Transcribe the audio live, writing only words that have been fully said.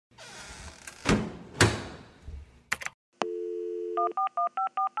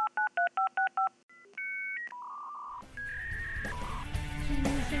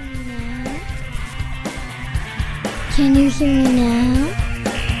Can you hear me now?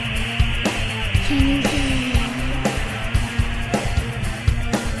 Can you hear me now?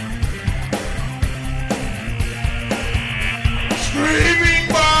 Streaming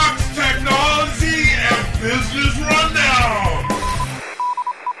Box Technology and Business Rundown.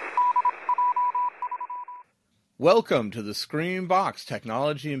 Welcome to the Screambox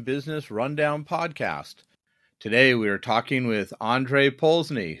Technology and Business Rundown podcast. Today we are talking with Andrei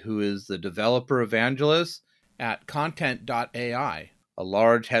Polzny, who is the developer evangelist at Content.ai, a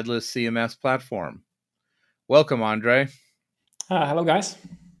large headless CMS platform. Welcome, Andrei. Hello, guys.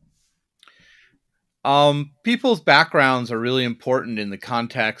 People's backgrounds are really important in the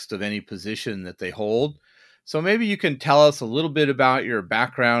context of any position that they hold. So maybe you can tell us a little bit about your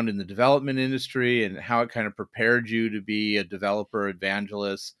background in the development industry and how it kind of prepared you to be a developer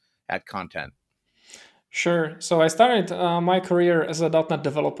evangelist at Content. Sure. So I started my career as a .NET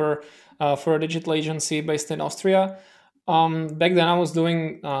developer for a digital agency based in Austria. Back then I was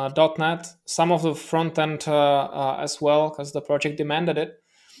doing .NET, some of the front end as well, because the project demanded it.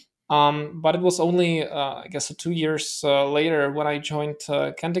 But it was only, I guess, 2 years later when I joined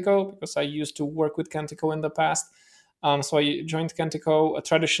Kentico, because I used to work with Kentico in the past. So I joined Kentico, a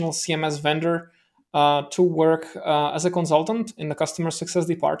traditional CMS vendor, to work as a consultant in the customer success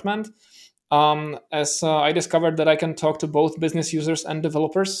department. As I discovered that I can talk to both business users and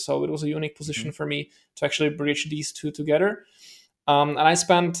developers. So it was a unique position for me to actually bridge these two together. And I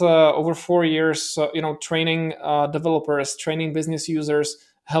spent over 4 years, training developers, training business users,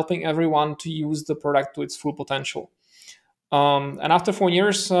 helping everyone to use the product to its full potential. And after 4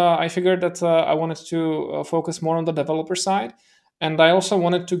 years, I figured that I wanted to focus more on the developer side. And I also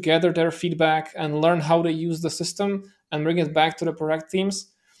wanted to gather their feedback and learn how they use the system and bring it back to the product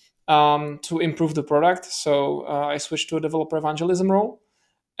teams to improve the product. So I switched to a developer evangelism role.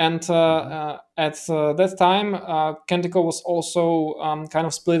 And at that time, Kentico was also kind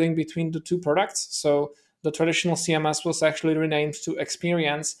of splitting between the two products. So the traditional CMS was actually renamed to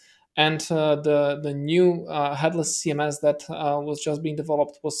Experience, and the new headless CMS that was just being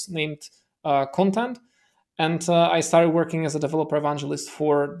developed was named Content. And I started working as a developer evangelist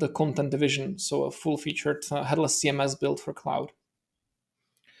for the Content division, so a full-featured headless CMS built for cloud.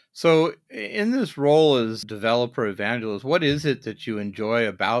 So in this role as developer evangelist, what is it that you enjoy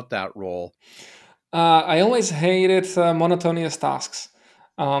about that role? I always hated monotonous tasks.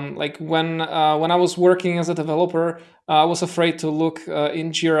 Like when I was working as a developer, I was afraid to look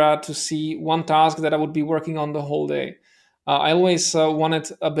in Jira to see one task that I would be working on the whole day. I always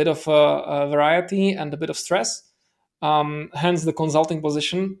wanted a bit of a variety and a bit of stress, hence the consulting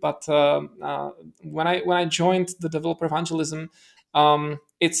position. But when I joined the developer evangelism,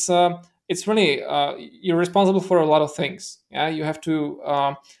 it's really you're responsible for a lot of things. Yeah, you have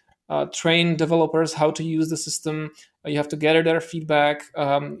to train developers how to use the system. You have to gather their feedback.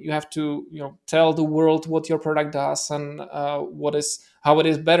 You have to tell the world what your product does and how it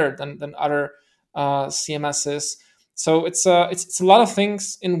is better than other CMSs. So it's a lot of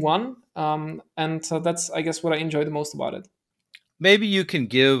things in one, and that's, I guess, what I enjoy the most about it. Maybe you can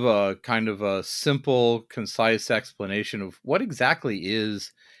give a kind of a simple, concise explanation of what exactly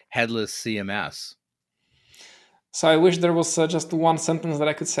is headless CMS. So I wish there was just one sentence that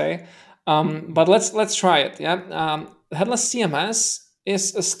I could say, but let's try it. Yeah, headless CMS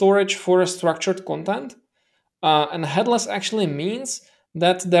is a storage for structured content, and headless actually means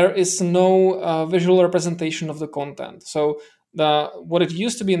that there is no visual representation of the content. So what it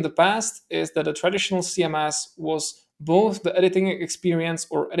used to be in the past is that a traditional CMS was both the editing experience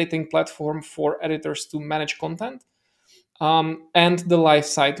or editing platform for editors to manage content, and the live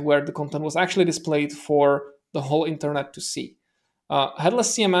site where the content was actually displayed for the whole internet to see.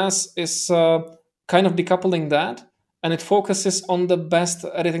 Headless CMS is kind of decoupling that, and it focuses on the best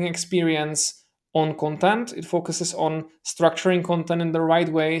editing experience on content. It focuses on structuring content in the right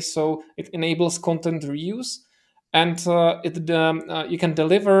way, so it enables content reuse, and you can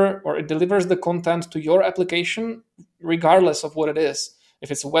deliver, or it delivers the content to your application regardless of what it is.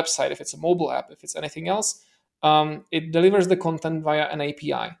 If it's a website, if it's a mobile app, if it's anything else, it delivers the content via an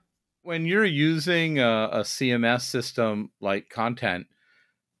API. When you're using a CMS system like Content,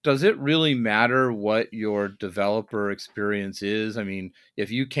 does it really matter what your developer experience is? I mean, if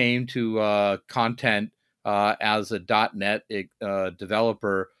you came to Content as a .NET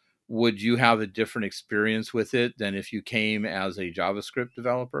developer, would you have a different experience with it than if you came as a JavaScript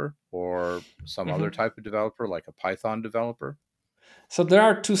developer or some other type of developer, like a Python developer? So there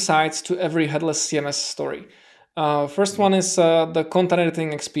are two sides to every headless CMS story. First one is the content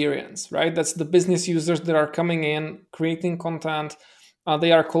editing experience, right? That's the business users that are coming in, creating content.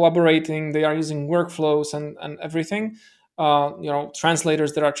 They are collaborating. They are using workflows and everything.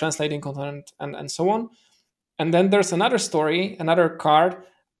 Translators that are translating content and so on. And then there's another story, another card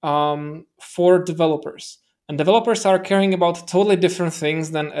for developers. And developers are caring about totally different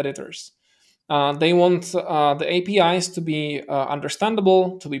things than editors. They want the APIs to be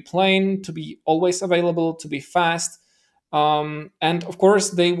understandable, to be plain, to be always available, to be fast. And of course,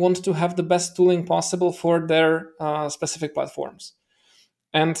 they want to have the best tooling possible for their specific platforms.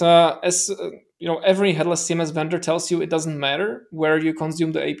 And as every headless CMS vendor tells you, it doesn't matter where you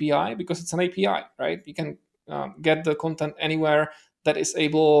consume the API because it's an API, right? You can get the content anywhere that is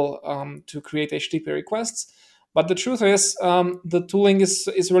able to create HTTP requests. But the truth is, the tooling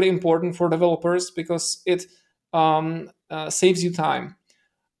is really important for developers because it saves you time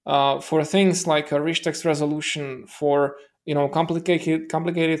for things like a rich text resolution, for complicated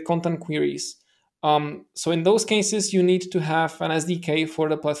content queries. So in those cases, you need to have an SDK for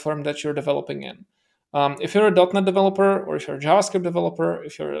the platform that you're developing in. If you're a .NET developer, or if you're a JavaScript developer,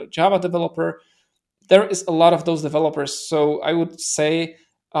 if you're a Java developer, there is a lot of those developers. So I would say,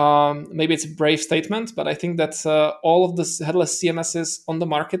 maybe it's a brave statement, but I think that all of the headless CMSs on the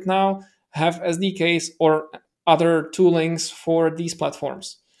market now have SDKs or other toolings for these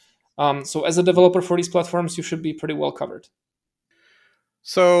platforms. So as a developer for these platforms, you should be pretty well covered.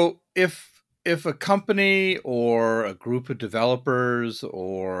 So if a company or a group of developers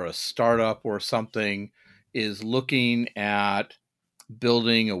or a startup or something is looking at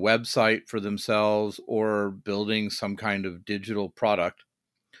building a website for themselves or building some kind of digital product,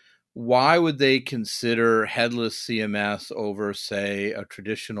 why would they consider headless CMS over, say, a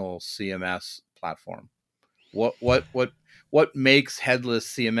traditional CMS platform? What makes headless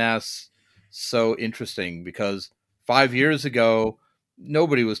CMS so interesting? Because 5 years ago,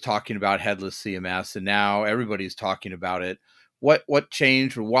 nobody was talking about headless CMS, and now everybody's talking about it. What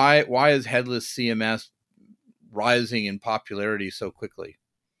changed, or why is headless CMS rising in popularity so quickly?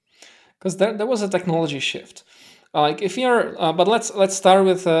 Because there was a technology shift. Like if you're, but let's start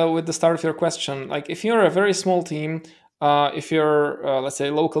with the start of your question. Like if you're a very small team, if you're let's say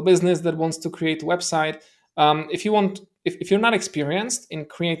a local business that wants to create a website, if you're not experienced in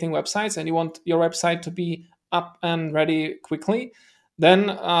creating websites and you want your website to be up and ready quickly, then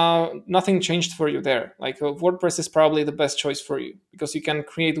nothing changed for you there. Like WordPress is probably the best choice for you because you can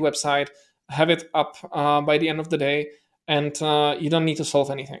create a website, have it up by the end of the day, and you don't need to solve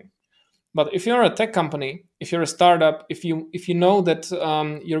anything. But if you're a tech company, if you're a startup, if you know that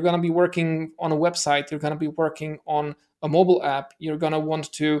you're going to be working on a website, you're going to be working on a mobile app, you're going to want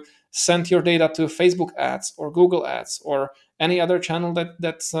to send your data to Facebook ads or Google ads or any other channel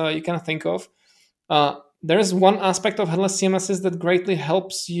that you can think of, there is one aspect of headless CMSs that greatly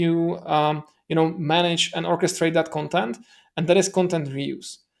helps you manage and orchestrate that content, and that is content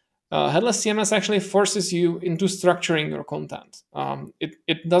reuse. Headless CMS actually forces you into structuring your content.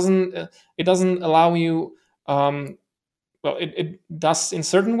 It doesn't allow you. It does in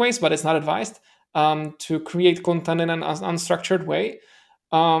certain ways, but it's not advised to create content in an unstructured way.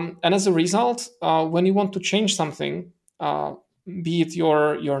 And as a result, when you want to change something, be it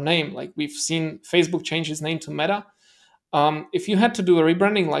your name, like we've seen Facebook change its name to Meta. If you had to do a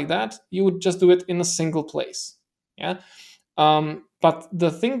rebranding like that, you would just do it in a single place. Yeah. But the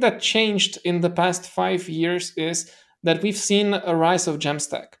thing that changed in the past 5 years is that we've seen a rise of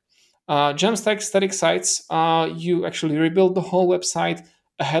Jamstack. Jamstack static sites, you actually rebuild the whole website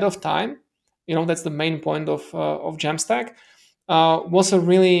ahead of time. That's the main point of Jamstack. Was a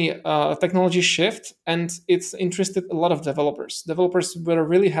really technology shift, and it's interested a lot of developers. Developers were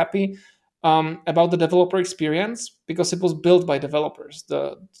really happy about the developer experience because it was built by developers.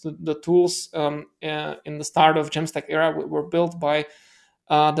 The tools in the start of Jamstack era were built by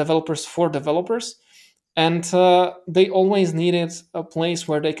developers for developers, and they always needed a place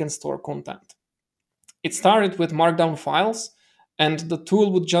where they can store content. It started with Markdown files, and the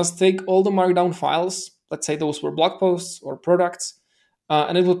tool would just take all the Markdown files, let's say those were blog posts or products,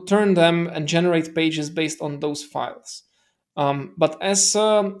 and it would turn them and generate pages based on those files. But as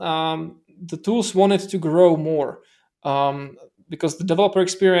the tools wanted to grow more, because the developer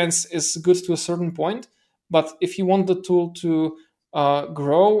experience is good to a certain point, but if you want the tool to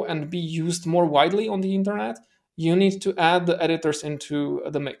grow and be used more widely on the internet, you need to add the editors into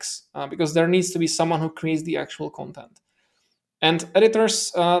the mix, because there needs to be someone who creates the actual content. And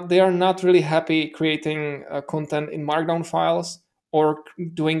editors, they are not really happy creating content in Markdown files or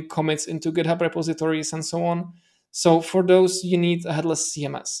doing commits into GitHub repositories and so on. So for those, you need a headless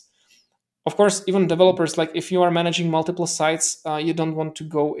CMS. Of course, even developers, like if you are managing multiple sites, you don't want to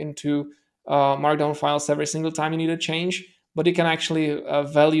go into Markdown files every single time you need a change, but you can actually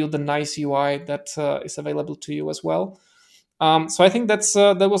value the nice UI that is available to you as well. So I think that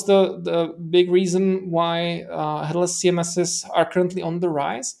was the big reason why headless CMSs are currently on the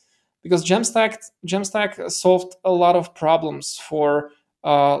rise, because Jamstack solved a lot of problems for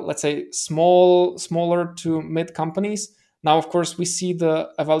let's say smaller to mid companies. Now, of course, we see the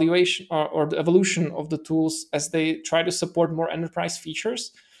evaluation or the evolution of the tools as they try to support more enterprise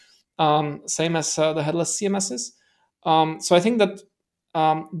features, same as the headless CMSs. So I think that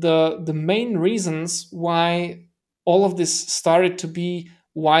the main reasons why all of this started to be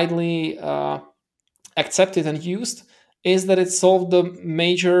widely accepted and used is that it solved the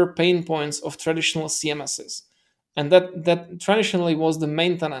major pain points of traditional CMSs. And that traditionally was the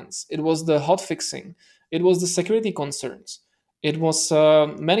maintenance, it was the hotfixing, it was the security concerns, it was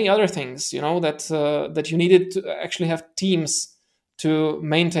many other things, that you needed to actually have teams to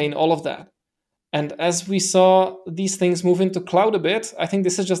maintain all of that. And as we saw these things move into cloud a bit, I think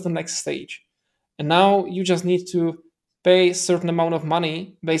this is just the next stage. And now you just need to pay a certain amount of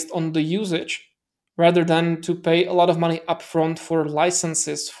money based on the usage, rather than to pay a lot of money upfront for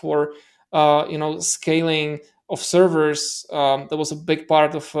licenses, for scaling of servers. That was a big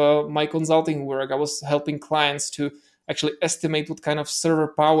part of my consulting work. I was helping clients to actually estimate what kind of server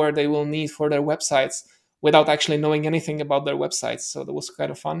power they will need for their websites without actually knowing anything about their websites. So that was kind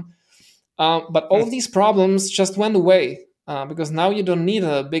of fun. But all of these problems just went away because now you don't need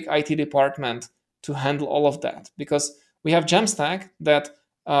a big IT department to handle all of that, because we have Jamstack that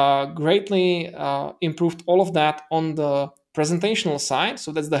greatly improved all of that on the presentational side.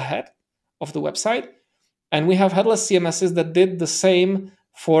 So that's the head of the website. And we have headless CMSs that did the same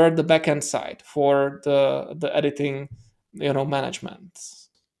for the backend side, for the editing, management.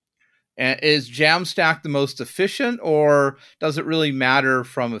 And is Jamstack the most efficient, or does it really matter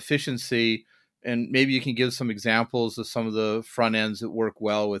from efficiency? And maybe you can give some examples of some of the front ends that work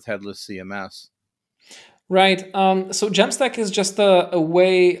well with headless CMS. Right. So Jamstack is just a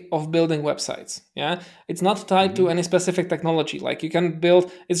way of building websites. Yeah, it's not tied to any specific technology. Like you can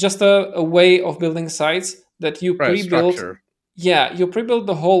build. It's just a way of building sites that you pre-build. Structure. Yeah, you pre-build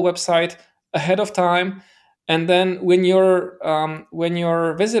the whole website ahead of time, and then when your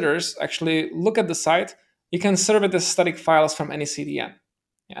visitors actually look at the site, you can serve it as static files from any CDN.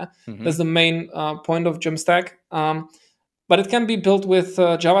 Yeah, that's the main point of Jamstack. But it can be built with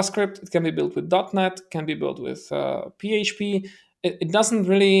JavaScript, it can be built with .NET, it can be built with PHP. It doesn't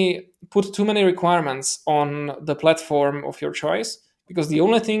really put too many requirements on the platform of your choice, because the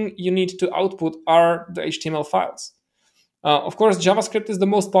only thing you need to output are the HTML files. Of course, JavaScript is the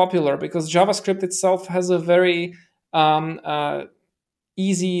most popular because JavaScript itself has a very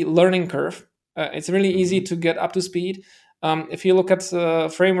easy learning curve. It's really easy to get up to speed. If you look at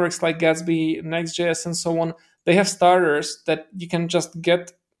frameworks like Gatsby, Next.js, and so on, they have starters that you can just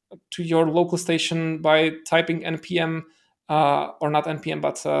get to your local station by typing npm, or not npm,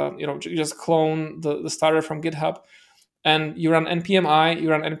 but you just clone the starter from GitHub, and you run npm i,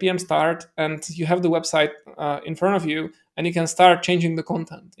 you run npm start, and you have the website in front of you, and you can start changing the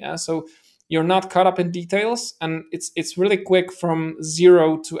content. Yeah, so you're not caught up in details, and it's really quick from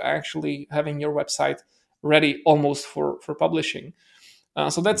zero to actually having your website ready almost for publishing.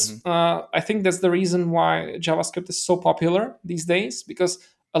 So that's I think that's the reason why JavaScript is so popular these days, because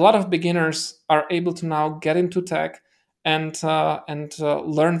a lot of beginners are able to now get into tech and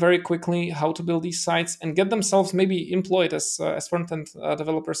learn very quickly how to build these sites and get themselves maybe employed as front-end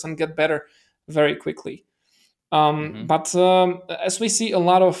developers and get better very quickly. But as we see a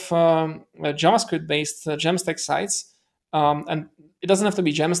lot of JavaScript-based Jamstack sites, and it doesn't have to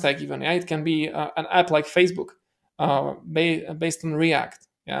be Jamstack even. Yeah, it can be an app like Facebook. Based on React,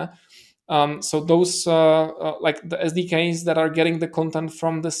 yeah. So those like the SDKs that are getting the content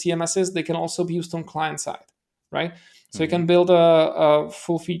from the CMSs, they can also be used on client side, right? So you can build a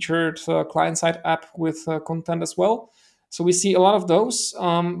full-featured client-side app with content as well. So we see a lot of those,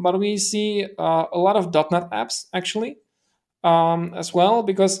 but we see a lot of .NET apps actually as well,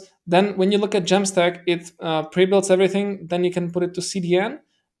 because then when you look at Jamstack, it pre-builds everything. Then you can put it to CDN.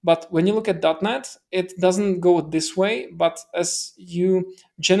 But when you look at .NET, it doesn't go this way. But as you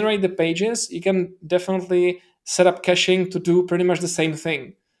generate the pages, you can definitely set up caching to do pretty much the same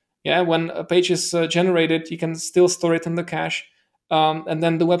thing. Yeah, when a page is generated, you can still store it in the cache. And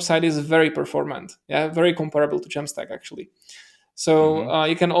then the website is very performant. Yeah, very comparable to Jamstack, actually. So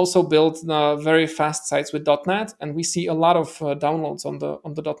you can also build very fast sites with .NET. And we see a lot of downloads on the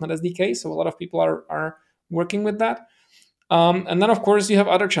 .NET SDK. So a lot of people are working with that. And then, of course, you have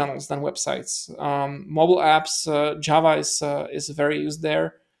other channels than websites. Mobile apps, Java is very used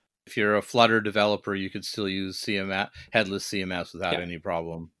there. If you're a Flutter developer, you could still use CMS, headless CMS without any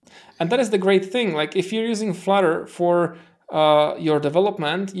problem. And that is the great thing. Like if you're using Flutter for your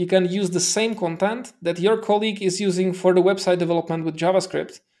development, you can use the same content that your colleague is using for the website development with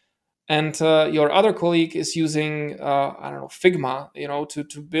JavaScript. And your other colleague is using, Figma,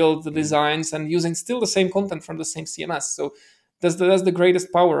 to build the designs and using still the same content from the same CMS. So that's the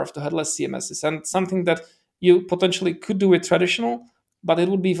greatest power of the headless CMSs, and something that you potentially could do with traditional, but it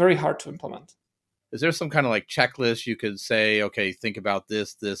would be very hard to implement. Is there some kind of like checklist you could say, okay, think about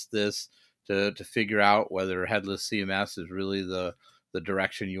this, to figure out whether headless CMS is really the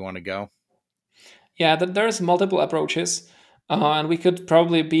direction you want to go? Yeah, there's multiple approaches. And we could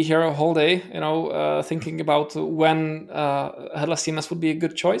probably be here a whole day, thinking about when headless CMS would be a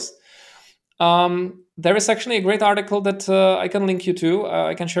good choice. There is actually a great article that I can link you to.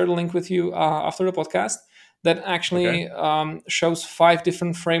 I can share the link with you after the podcast that actually shows 5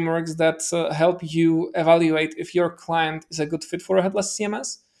 different frameworks that help you evaluate if your client is a good fit for a headless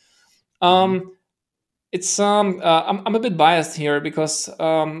CMS. It's I'm a bit biased here because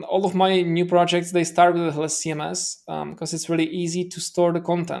all of my new projects, they start with a headless CMS because it's really easy to store the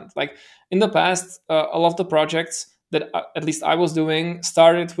content. Like in the past, a lot of the projects that at least I was doing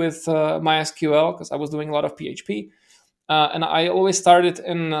started with MySQL because I was doing a lot of PHP, and I always started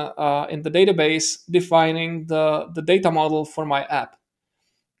in the database defining the data model for my app.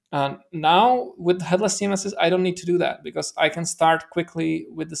 Now with headless CMSs, I don't need to do that because I can start quickly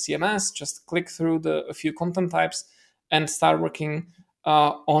with the CMS, just click through a few content types and start working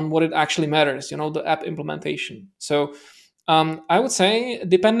on what it actually matters, the app implementation. So I would say,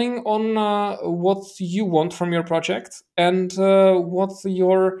 depending on what you want from your project and what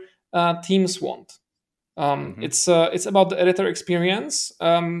your teams want. It's about the editor experience,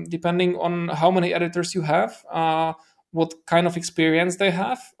 depending on how many editors you have, what kind of experience they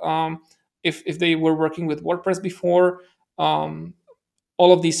have. If they were working with WordPress before, all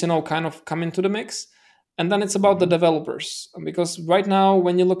of these, kind of come into the mix. And then it's about the developers, because right now,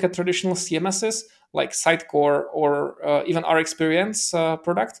 when you look at traditional CMSs like Sitecore or even our Experience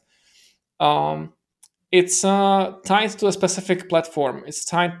product, it's tied to a specific platform. It's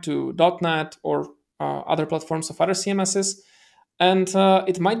tied to .NET or other platforms of other CMSs. And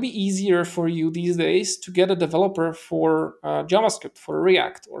it might be easier for you these days to get a developer for JavaScript, for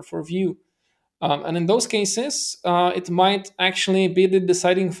React, or for Vue. And in those cases, it might actually be the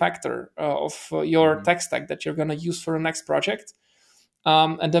deciding factor of your tech stack that you're going to use for the next project.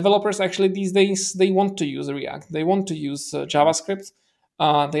 And developers actually these days, they want to use React. They want to use JavaScript.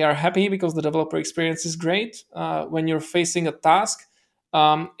 They are happy because the developer experience is great. When you're facing a task,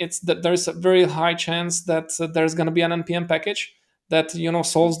 it's that there's a very high chance that there's going to be an NPM package that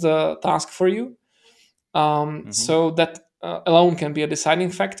solves the task for you. So that alone can be a deciding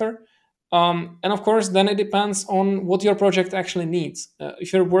factor. And of course, then it depends on what your project actually needs.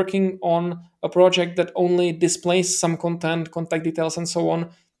 If you're working on a project that only displays some content, contact details, and so on,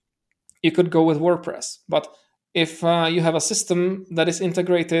 you could go with WordPress. But if you have a system that is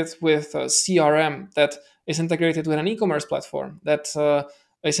integrated with a CRM, that is integrated with an e-commerce platform, that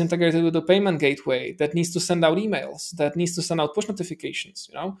is integrated with a payment gateway, that needs to send out emails, that needs to send out push notifications,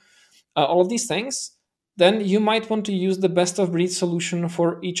 all of these things, then you might want to use the best of breed solution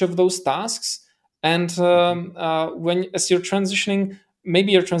for each of those tasks. And as you're transitioning,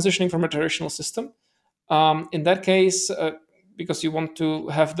 maybe you're transitioning from a traditional system. In that case, because you want to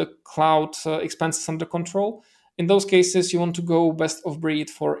have the cloud expenses under control, in those cases, you want to go best of breed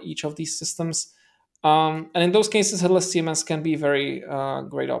for each of these systems. And in those cases, headless CMS can be a very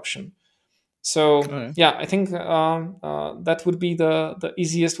great option. So, I think that would be the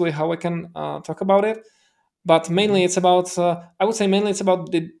easiest way how I can talk about it. But mainly it's about, I would say mainly it's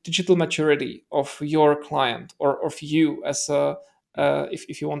about the digital maturity of your client or of you as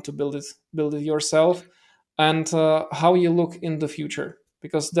if you want to build it yourself, and how you look in the future.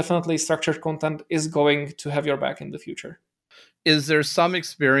 Because definitely structured content is going to have your back in the future. Is there some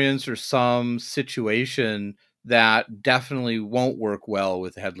experience or some situation that definitely won't work well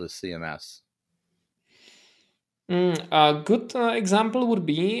with headless CMS? A good example would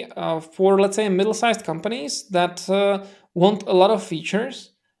be for, let's say, middle-sized companies that want a lot of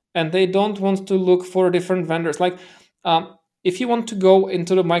features and they don't want to look for different vendors. Like if you want to go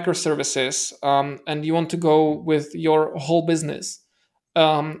into the microservices and you want to go with your whole business,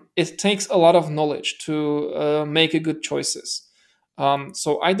 it takes a lot of knowledge to make good choices.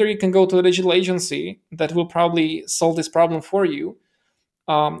 So either you can go to a digital agency that will probably solve this problem for you,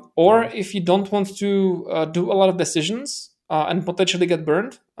 or if you don't want to do a lot of decisions, and potentially get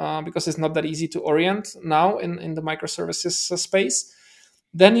burned because it's not that easy to orient now in the microservices space,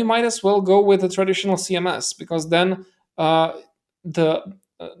 then you might as well go with a traditional CMS, because then the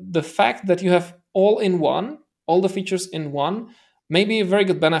fact that you have all the features in one, may be a very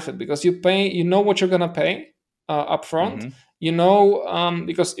good benefit, because you know what you're going to pay upfront.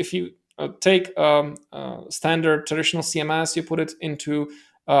 Because if you take standard traditional CMS, you put it into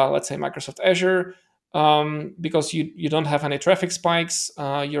let's say Microsoft Azure, because you don't have any traffic spikes,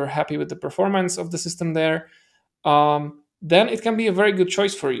 you're happy with the performance of the system there, then it can be a very good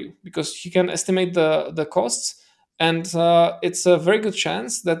choice for you, because you can estimate the costs, and it's a very good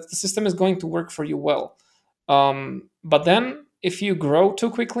chance that the system is going to work for you well. But then if you grow too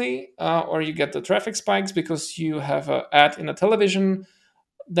quickly, or you get the traffic spikes because you have an ad in a television,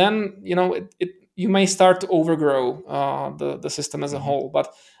 then you may start to overgrow the system as a whole.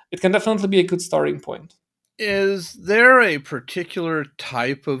 But it can definitely be a good starting point. Is there a particular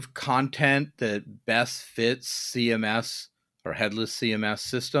type of content that best fits CMS or headless CMS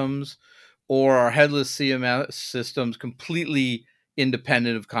systems, or are headless CMS systems completely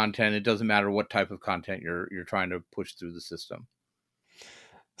independent of content? It doesn't matter what type of content you're trying to push through the system.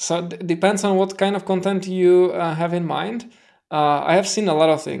 So it depends on what kind of content you have in mind. I have seen a lot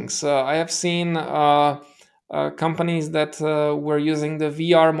of things. I have seen companies that were using the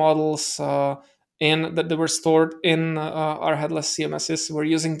VR models that they were stored in our headless CMSs. Were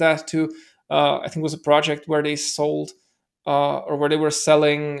using that to, I think it was a project where they sold or where they were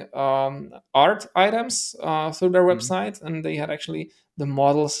selling art items through their website, and they had actually the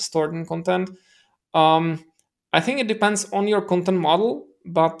models stored in content. I think it depends on your content model,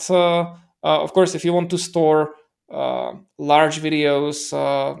 but of course, if you want to store large videos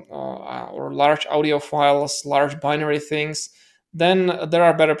or large audio files, large binary things, then there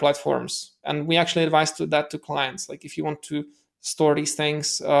are better platforms. And we actually advise that to clients. Like, if you want to store these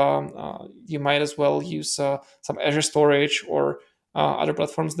things, you might as well use some Azure storage or other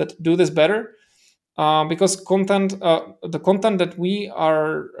platforms that do this better. Because the content that we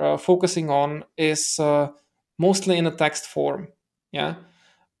are focusing on is mostly in a text form. Yeah.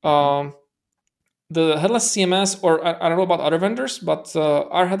 The headless CMS, or I don't know about other vendors, but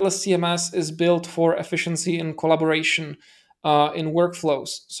our headless CMS is built for efficiency and collaboration in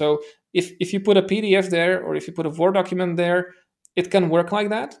workflows. So if you put a PDF there, or if you put a Word document there, it can work like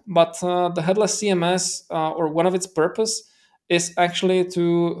that. But the headless CMS, or one of its purpose, is actually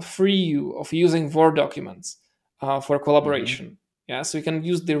to free you of using Word documents for collaboration. Yeah, so you can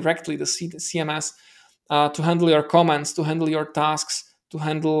use directly the CMS to handle your comments, to handle your tasks, to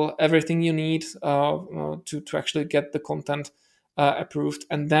handle everything you need to actually get the content approved,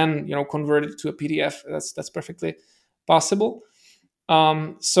 and then convert it to a PDF. That's perfectly possible.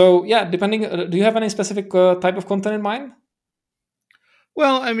 So yeah, depending. Do you have any specific type of content in mind?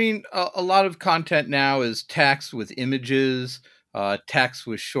 Well, I mean, a lot of content now is text with images, text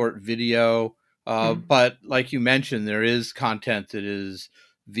with short video. But like you mentioned, there is content that is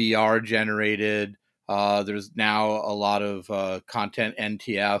VR generated. There's now a lot of content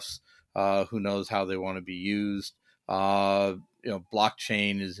NTFs. Who knows how they want to be used?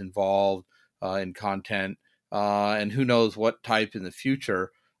 Blockchain is involved in content, and who knows what type in the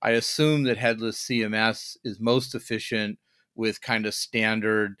future. I assume that headless CMS is most efficient with kind of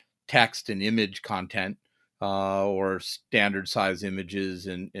standard text and image content, or standard size images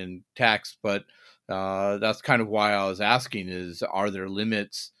and text. But that's kind of why I was asking is, are there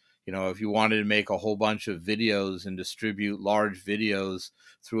limits? If you wanted to make a whole bunch of videos and distribute large videos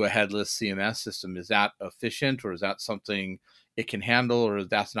through a headless CMS system, is that efficient, or is that something it can handle, or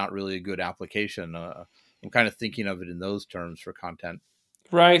that's not really a good application? I'm kind of thinking of it in those terms for content.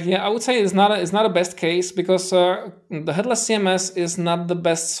 Right. Yeah, I would say it's not a best case, because the headless CMS is not the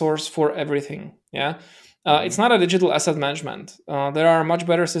best source for everything. Yeah. It's not a digital asset management. There are much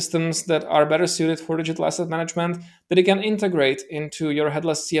better systems that are better suited for digital asset management that you can integrate into your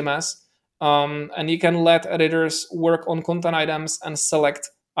headless CMS, and you can let editors work on content items and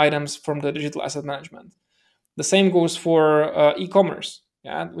select items from the digital asset management. The same goes for e-commerce.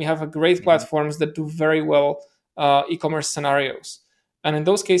 Yeah, we have great platforms that do very well e-commerce scenarios. And in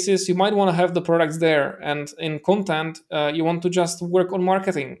those cases, you might want to have the products there. And in content, you want to just work on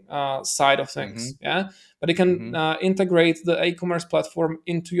marketing side of things. Yeah, but you can integrate the e-commerce platform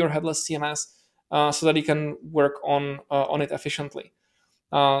into your headless CMS so that you can work on it efficiently.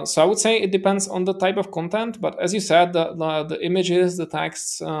 So I would say it depends on the type of content. But as you said, the images, the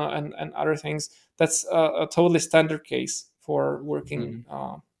texts, and other things, that's a totally standard case for working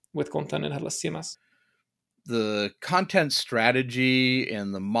with content in headless CMS. the content strategy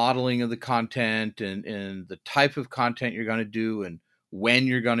and the modeling of the content and the type of content you're going to do and when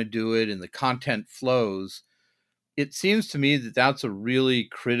you're going to do it and the content flows, it seems to me that that's a really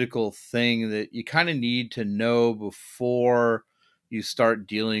critical thing that you kind of need to know before you start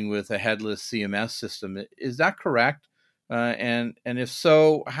dealing with a headless CMS system. Is that correct? And if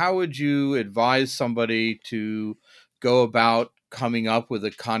so, how would you advise somebody to go about coming up with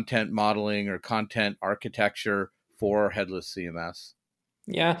a content modeling or content architecture for headless CMS?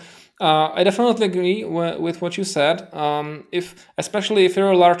 Yeah, I definitely agree with what you said. Especially if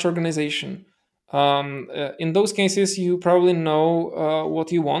you're a large organization, in those cases, you probably know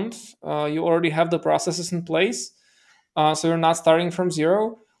what you want. You already have the processes in place, so you're not starting from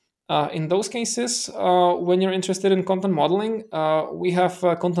zero. In those cases, when you're interested in content modeling, we have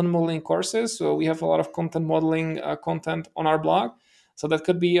content modeling courses. So we have a lot of content modeling content on our blog. So that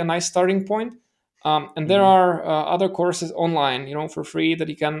could be a nice starting point. And there are other courses online, for free that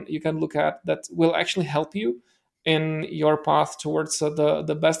you can look at that will actually help you in your path towards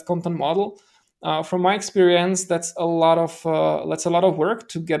the best content model. From my experience, that's a lot of work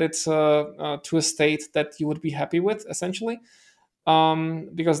to get it to a state that you would be happy with, essentially,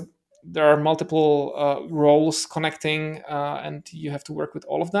 because there are multiple roles connecting, and you have to work with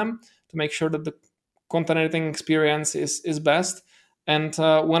all of them to make sure that the content editing experience is best. And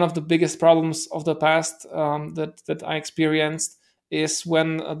one of the biggest problems of the past that I experienced is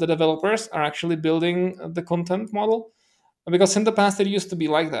when the developers are actually building the content model. Because in the past, it used to be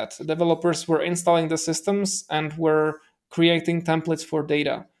like that. Developers were installing the systems and were creating templates for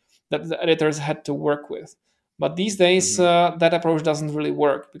data that the editors had to work with. But these days, that approach doesn't really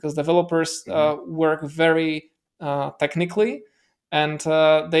work because developers work very technically, and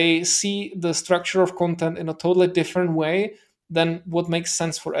they see the structure of content in a totally different way than what makes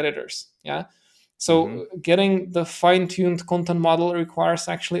sense for editors. Yeah. So getting the fine-tuned content model requires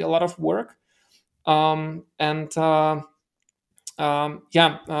actually a lot of work. There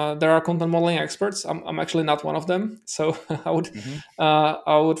are content modeling experts. I'm actually not one of them, so I would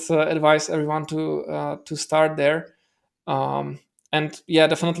advise everyone to start there, and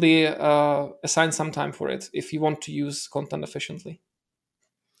definitely assign some time for it if you want to use content efficiently.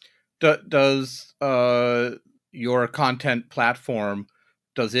 Does your content platform,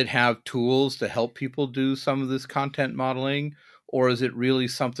 does it have tools to help people do some of this content modeling, or is it really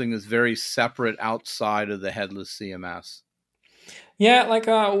something that's very separate outside of the headless CMS? Yeah,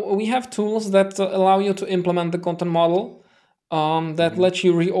 we have tools that allow you to implement the content model, that let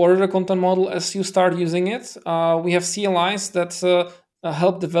you reorder the content model as you start using it. We have CLIs that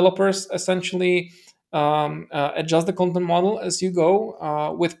help developers essentially adjust the content model as you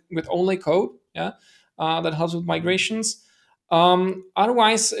go with only code. Yeah, that helps with migrations.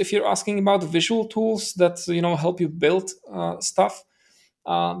 Otherwise, if you're asking about visual tools that help you build stuff,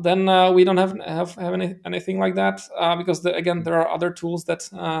 then we don't have anything like that, because there are other tools that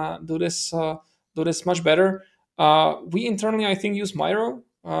do this much better. We internally, I think, use Miro,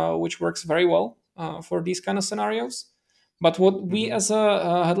 which works very well for these kind of scenarios. But what we as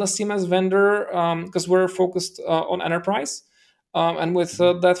a headless CMS vendor, because we're focused on enterprise, and with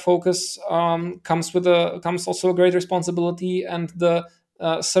that focus comes also a great responsibility and the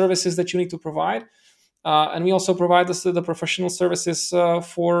services that you need to provide. And we also provide the professional services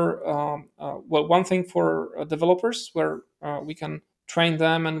for one thing for developers, where we can train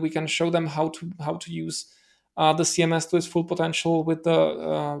them and we can show them how to use the CMS to its full potential with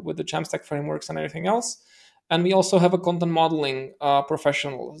the Jamstack frameworks and everything else. And we also have a content modeling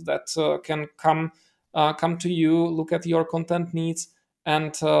professional that can come to you, look at your content needs,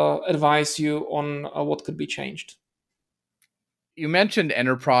 and advise you on what could be changed. You mentioned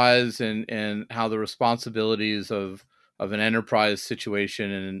enterprise and how the responsibilities of an enterprise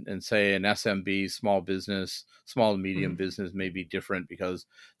situation and say an SMB, small business, small and medium business may be different because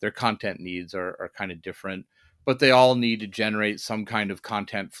their content needs are kind of different, but they all need to generate some kind of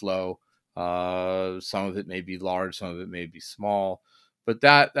content flow. Some of it may be large, some of it may be small, but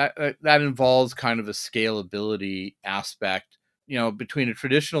that involves kind of a scalability aspect, between a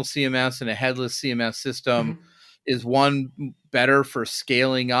traditional CMS and a headless CMS system. Is one better for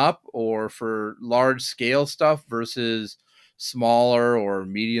scaling up or for large scale stuff versus smaller or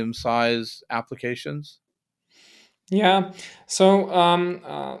medium size applications? Yeah.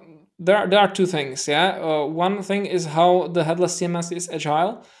 So there are two things. Yeah. One thing is how the headless CMS is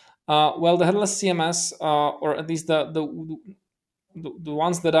agile. Well, the headless CMS, or at least the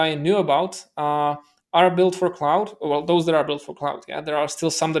ones that I knew about, are built for cloud. Well, those that are built for cloud. Yeah. There are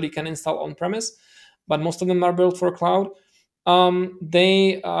still some that you can install on premise, but most of them are built for cloud.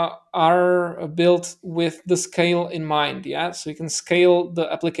 they are built with the scale in mind. Yeah, so you can scale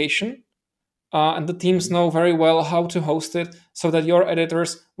the application, and the teams know very well how to host it so that your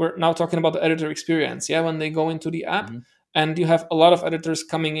editors, we're now talking about the editor experience, yeah, when they go into the app, and you have a lot of editors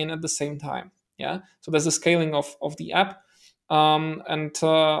coming in at the same time. Yeah, so there's the scaling of the app, and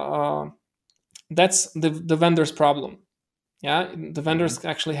that's the vendor's problem. Yeah, the vendor's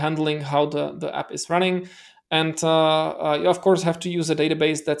actually handling how the app is running, and you of course have to use a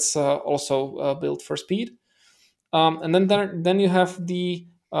database that's also built for speed. And then you have the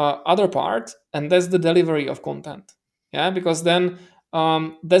other part, and that's the delivery of content. Yeah, because then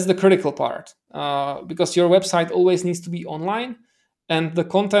that's the critical part, because your website always needs to be online, and the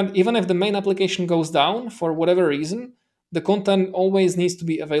content, even if the main application goes down for whatever reason, the content always needs to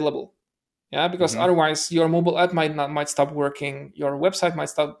be available. Yeah, because otherwise your mobile app might stop working, your website might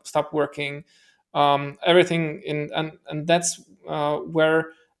stop working, everything and that's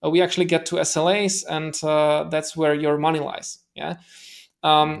where we actually get to SLAs, and that's where your money lies. Yeah.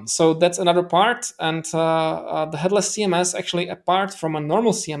 So that's another part, and the headless CMS, actually, apart from a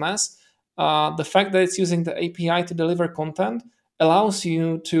normal CMS, the fact that it's using the API to deliver content allows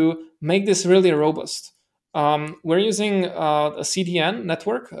you to make this really robust. We're using a CDN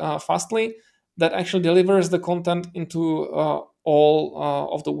network, Fastly, that actually delivers the content into all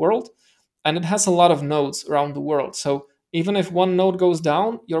of the world, and it has a lot of nodes around the world. So even if one node goes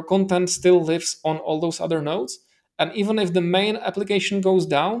down, your content still lives on all those other nodes. And even if the main application goes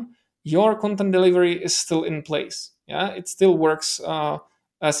down, your content delivery is still in place. Yeah, it still works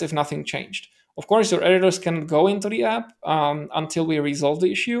as if nothing changed. Of course, your editors can go into the app until we resolve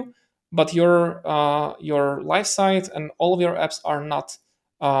the issue, but your live site and all of your apps are not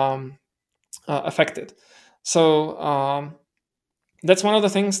affected. So that's one of the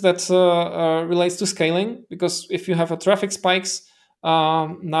things that relates to scaling, because if you have a traffic spikes,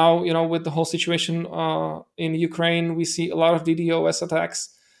 now, with the whole situation in Ukraine, we see a lot of DDoS attacks.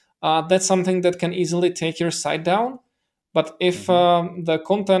 That's something that can easily take your site down. But if the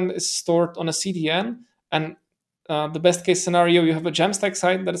content is stored on a CDN, and the best case scenario, you have a Jamstack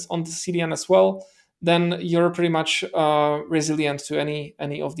site that is on the CDN as well, then you're pretty much resilient to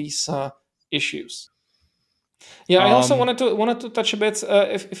any of these issues. Yeah, I also wanted to touch a bit,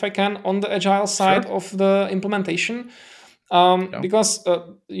 if I can, on the agile side of the implementation. Because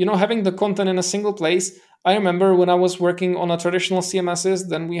having the content in a single place, I remember when I was working on a traditional CMSs,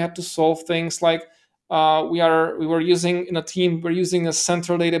 then we had to solve things like we were using in a team, we're using a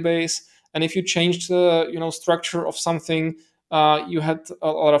central database, and if you changed the structure of something, you had a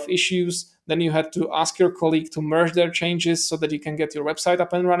lot of issues. Then you had to ask your colleague to merge their changes so that you can get your website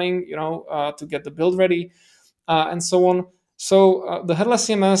up and running, to get the build ready, and so on. So the headless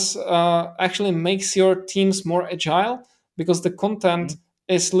CMS actually makes your teams more agile, because the content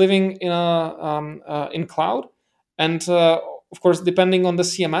is living in cloud, and of course depending on the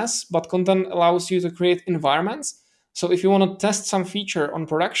CMS, but content allows you to create environments. So if you want to test some feature on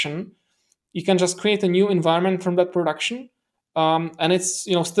production, you can just create a new environment from that production, and it's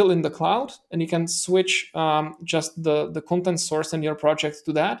still in the cloud, and you can switch just the content source in your project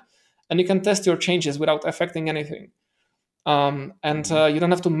to that, and you can test your changes without affecting anything. And you don't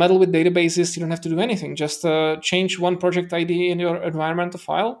have to meddle with databases. You don't have to do anything. Just change one project ID in your environment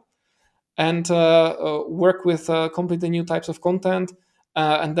file, and work with completely new types of content.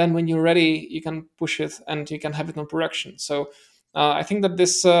 And then when you're ready, you can push it and you can have it on production. So I think that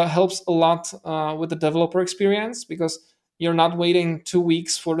this helps a lot with the developer experience, because you're not waiting 2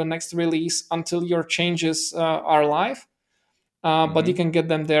 weeks for the next release until your changes are live, but you can get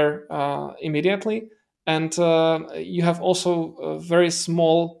them there immediately. And you have also a very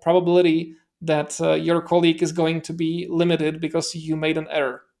small probability that your colleague is going to be limited because you made an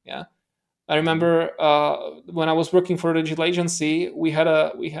error. Yeah, I remember when I was working for a digital agency, we had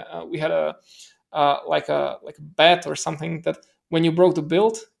a like a bet or something that when you broke the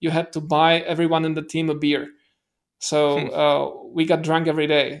build, you had to buy everyone in the team a beer. So we got drunk every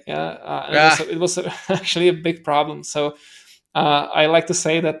day. Yeah, and it was actually a big problem. So. I like to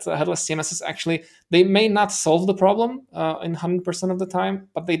say that headless CMSs actually, they may not solve the problem in 100% of the time,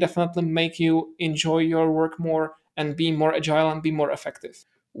 but they definitely make you enjoy your work more and be more agile and be more effective.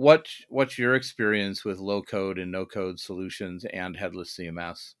 What's your experience with low code and no code solutions and headless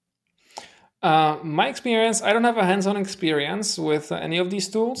CMS? My experience, I don't have a hands-on experience with any of these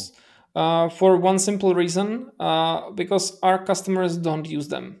tools for one simple reason, because our customers don't use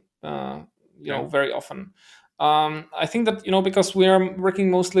them very often. I think that, because we are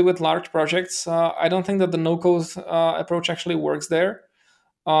working mostly with large projects, I don't think that the no-code approach actually works there.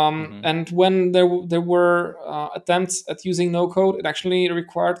 Mm-hmm. And when there were attempts at using no code, it actually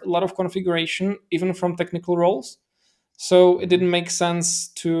required a lot of configuration, even from technical roles. So it Mm-hmm. didn't make sense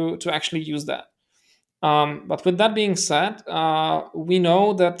to actually use that. But with that being said, we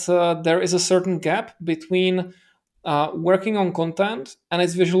know that there is a certain gap between working on content and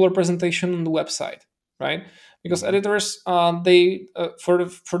its visual representation on the website, right? Because Mm-hmm. editors, they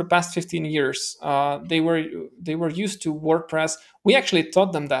for the past 15 years, they were used to WordPress. We actually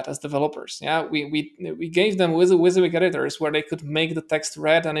taught them that as developers. Yeah, we gave them WYSIWYG editors where they could make the text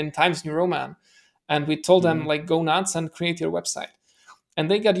red and in Times New Roman, and we told them Mm-hmm. like go nuts and create your website, and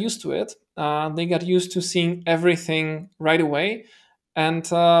they got used to it. They got used to seeing everything right away. And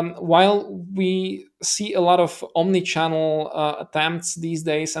while we see a lot of omni-channel attempts these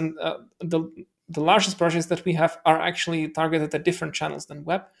days, and the largest projects that we have are actually targeted at different channels than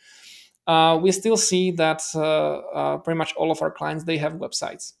web, we still see that pretty much all of our clients, they have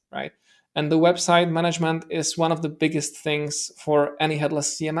websites, right? And the website management is one of the biggest things for any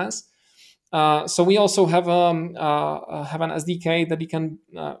headless CMS. So we also have an SDK that you can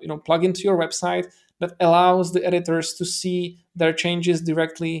plug into your website that allows the editors to see their changes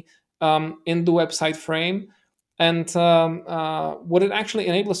directly in the website frame. And what it actually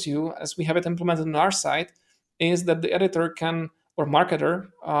enables you, as we have it implemented on our site, is that the editor can, or marketer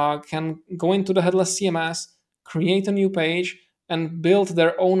can go into the headless CMS, create a new page, and build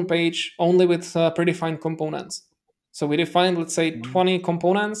their own page only with predefined components. So we define, let's say, 20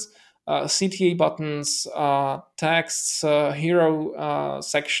 components, CTA buttons, texts, hero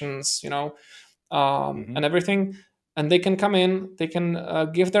sections, Mm-hmm. and everything. And they can come in, they can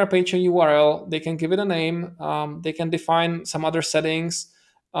give their page a URL, they can give it a name, they can define some other settings,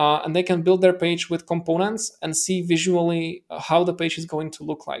 and they can build their page with components and see visually how the page is going to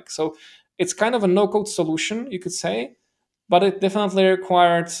look like. So it's kind of a no-code solution, you could say, but it definitely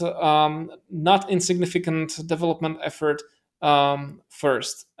required not insignificant development effort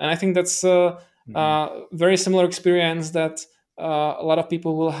first. And I think that's Mm-hmm. very similar experience that a lot of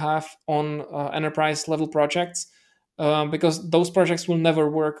people will have on enterprise level projects, because those projects will never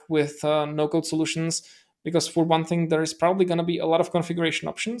work with no code solutions. Because for one thing, there is probably going to be a lot of configuration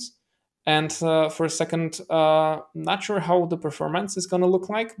options. And for a second, not sure how the performance is going to look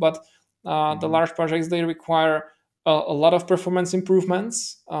like, but the Mm-hmm. large projects, they require a lot of performance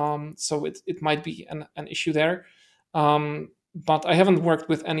improvements. So it might be an issue there. But I haven't worked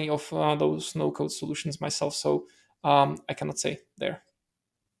with any of those no code solutions myself, so I cannot say there.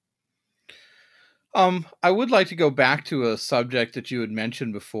 I would like to go back to a subject that you had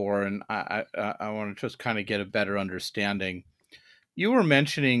mentioned before, and I want to just kind of get a better understanding. You were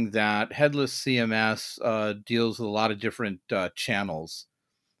mentioning that headless CMS deals with a lot of different channels.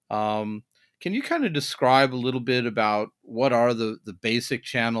 Um, can you kind of describe a little bit about what are the basic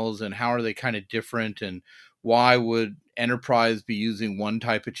channels and how are they kind of different, and why would enterprise be using one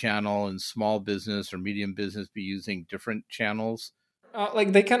type of channel and small business or medium business be using different channels?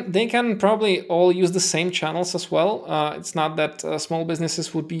 Like they can probably all use the same channels as well. It's not that small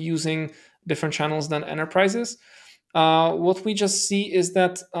businesses would be using different channels than enterprises. What we just see is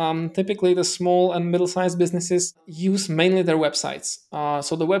that typically the small and middle-sized businesses use mainly their websites.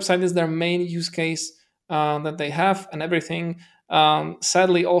 So the website is their main use case that they have, and everything.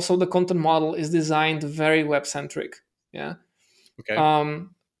 Sadly, also the content model is designed very web-centric. Yeah. Okay.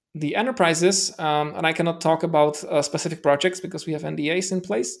 Um, the enterprises, and I cannot talk about specific projects because we have NDAs in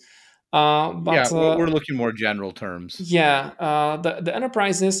place. Yeah, But we're looking more general terms. yeah, the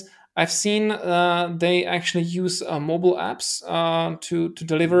enterprises I've seen, they actually use mobile apps to Mhm.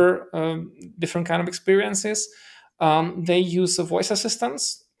 deliver different kind of experiences. They use voice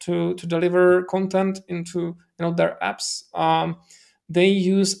assistants to deliver content into their apps. They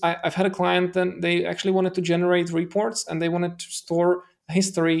use. I've had a client and they actually wanted to generate reports and they wanted to store a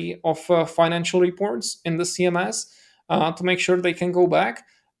history of financial reports in the CMS to make sure they can go back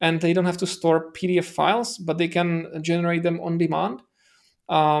and they don't have to store PDF files, but they can generate them on demand.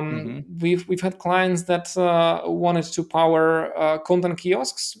 Mhm. We've had clients that wanted to power content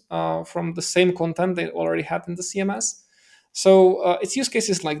kiosks from the same content they already had in the CMS. So it's use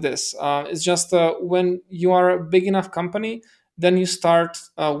cases like this. It's just when you are a big enough company, then you start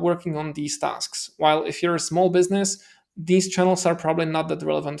working on these tasks. While if you're a small business, these channels are probably not that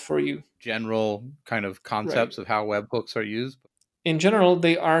relevant for you. General kind of Right. concepts of how webhooks are used. In general,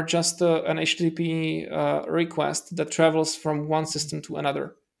 they are just an HTTP request that travels from one system to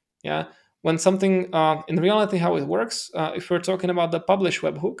another. Yeah. When something, in reality, how it works, if we're talking about the publish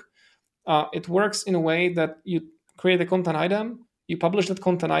webhook, it works in a way that you create a content item, you publish that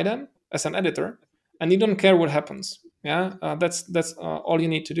content item as an editor, and you don't care what happens. Yeah, that's all you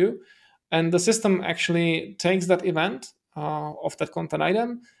need to do, and the system actually takes that event of that content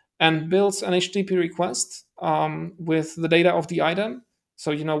item and builds an HTTP request with the data of the item, so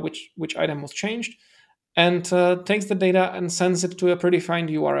you know which item was changed, and takes the data and sends it to a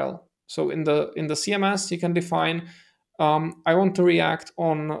predefined URL. So in the CMS, you can define I want to react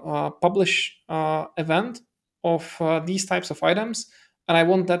on publish event of these types of items, and I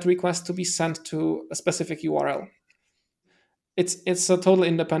want that request to be sent to a specific URL. It's a total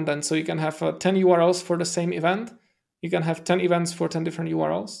independent. So you can have 10 URLs for the same event. You can have 10 events for 10 different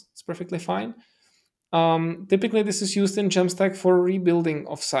URLs. It's perfectly fine. Typically, this is used in Jamstack for rebuilding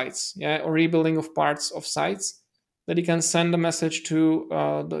of sites, or rebuilding of parts of sites, that you can send a message to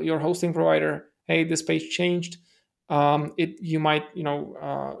your hosting provider. Hey, this page changed. You might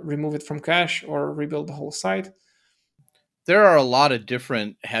remove it from cache or rebuild the whole site. There are a lot of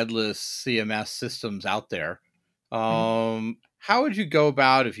different headless CMS systems out there. How would you go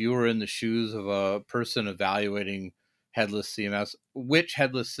about, if you were in the shoes of a person evaluating headless CMS, which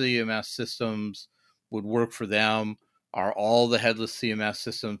headless CMS systems would work for them? Are all the headless CMS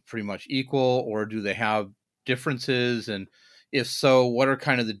systems pretty much equal, or do they have differences? And if so, what are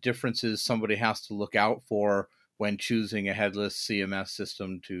kind of the differences somebody has to look out for when choosing a headless CMS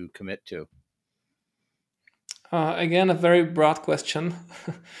system to commit to? Again, a very broad question.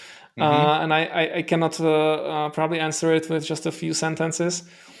 And I cannot probably answer it with just a few sentences.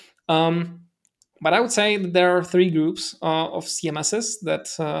 But I would say that there are three groups of CMSs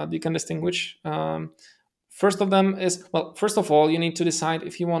that you can distinguish. First of them is, well, first of all, you need to decide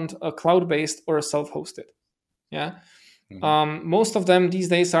if you want a cloud-based or a self-hosted. Yeah. Most of them these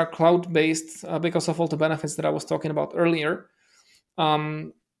days are cloud-based because of all the benefits that I was talking about earlier.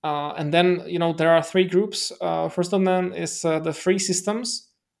 And then, there are three groups. First of them is the free systems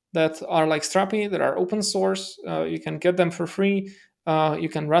that are like Strapi, that are open source. You can get them for free. You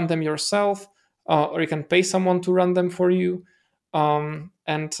can run them yourself, or you can pay someone to run them for you.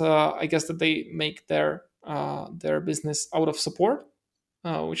 And I guess that they make their business out of support,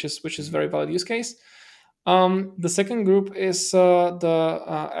 which is very valid use case. The second group is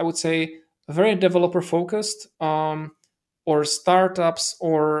I would say very developer focused, or startups,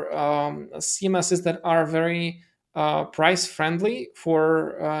 or CMSs that are very price friendly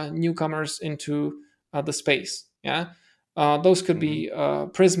for newcomers into the space. Yeah, those could be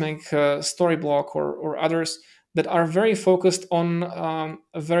Prismic, Storyblock, or others that are very focused on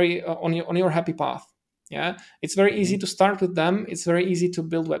on your happy path. Yeah, it's very easy to start with them. It's very easy to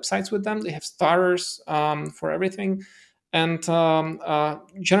build websites with them. They have starters for everything, and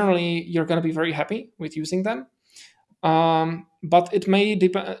generally you're going to be very happy with using them. But it may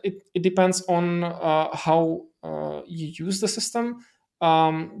it depends on how you use the system,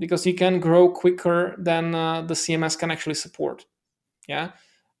 because you can grow quicker than the CMS can actually support. Yeah.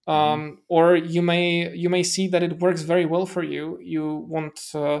 Or you may see that it works very well for you. You want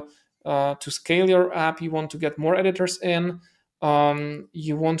to scale your app. You want to get more editors in.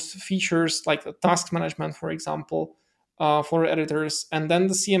 You want features like task management, for example, for editors, and then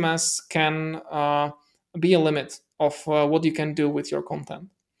the CMS can be a limit of what you can do with your content.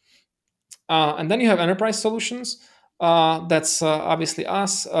 And then you have enterprise solutions. That's obviously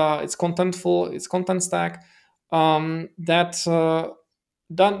us. It's Contentful, it's Content Stack, that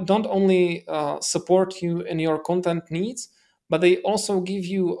don't only support you in your content needs, but they also give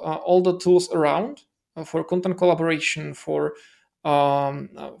you all the tools around for content collaboration, for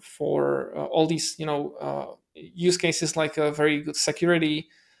all these use cases, like a very good security,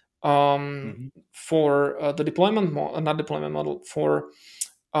 for the deployment not deployment model, for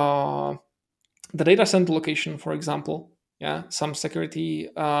the data center location, for example. Yeah, some security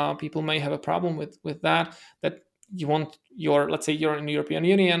people may have a problem with that you want let's say you're in the European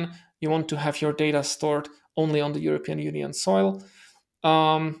Union, you want to have your data stored only on the European Union soil.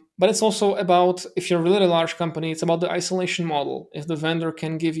 But it's also about, if you're a really large company, it's about the isolation model. If the vendor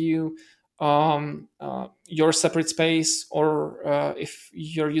can give you your separate space, or if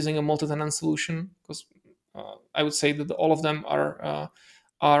you're using a multi-tenant solution, because I would say that all of them are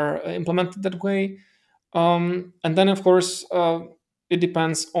implemented that way. And then, of course, it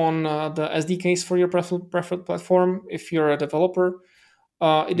depends on the SDKs for your preferred platform. If you're a developer,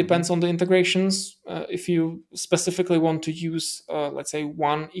 it depends on the integrations. If you specifically want to use, let's say,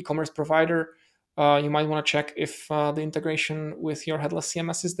 one e-commerce provider, you might want to check if the integration with your headless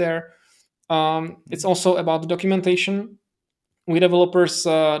CMS is there. It's also about the documentation. We developers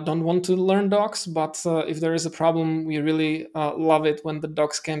don't want to learn docs, but if there is a problem, we really love it when the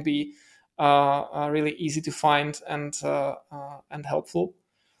docs can be really easy to find and helpful.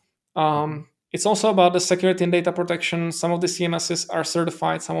 It's also about the security and data protection. Some of the CMSs are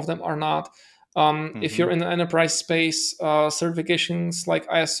certified, some of them are not. If you're in the enterprise space, certifications like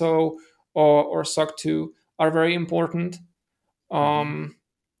ISO or SOC 2 are very important.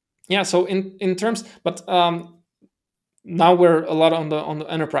 Yeah, so in terms, but now we're a lot on the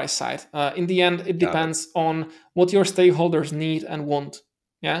enterprise side. In the end, it depends on what your stakeholders need and want.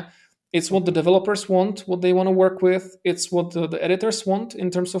 Yeah, it's what the developers want, what they want to work with. It's what the editors want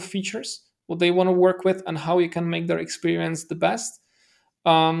in terms of features, what they want to work with, and how you can make their experience the best.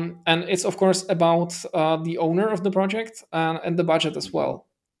 And it's of course about the owner of the project and the budget as well.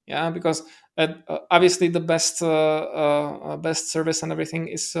 Yeah, because obviously the best service and everything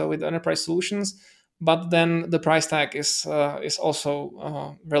is with enterprise solutions, but then the price tag is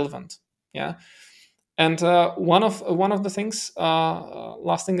also relevant. Yeah, and one of the things,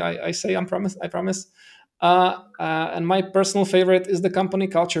 last thing I say, I promise, and my personal favorite is the company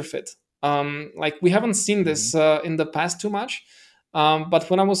culture fit. Like we haven't seen this in the past too much. But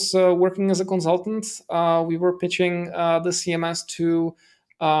when I was working as a consultant, we were pitching the CMS to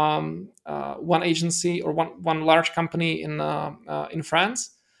one agency or one large company in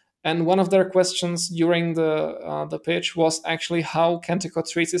France, and one of their questions during the pitch was actually how Kentico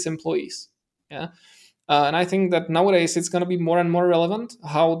treats its employees. Yeah, and I think that nowadays it's going to be more and more relevant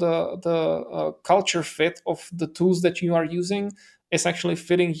how the culture fit of the tools that you are using is actually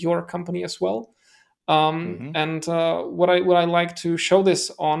fitting your company as well. And what I like to show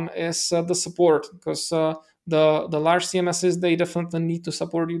this on is the support, because the large CMSs, they definitely need to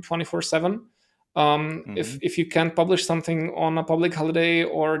support you 24/7. If you can't publish something on a public holiday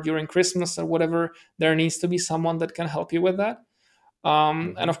or during Christmas or whatever, there needs to be someone that can help you with that.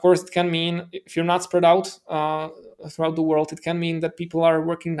 And of course, it can mean if you're not spread out throughout the world, it can mean that people are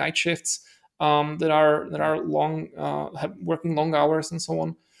working night shifts that are long, working long hours and so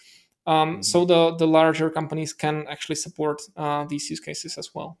on. So the larger companies can actually support these use cases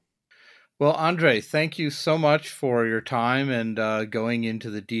as well. Well, Andre, thank you so much for your time and going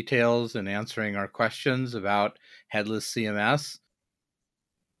into the details and answering our questions about headless CMS.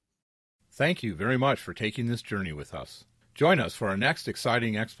 Thank you very much for taking this journey with us. Join us for our next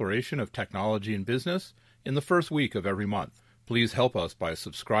exciting exploration of technology and business in the first week of every month. Please help us by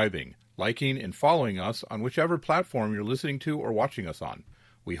subscribing, liking, and following us on whichever platform you're listening to or watching us on.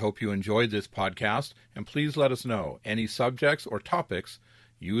 We hope you enjoyed this podcast, and please let us know any subjects or topics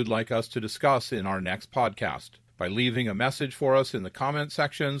you would like us to discuss in our next podcast by leaving a message for us in the comment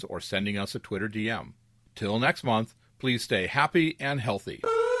sections or sending us a Twitter DM. Till next month, please stay happy and healthy.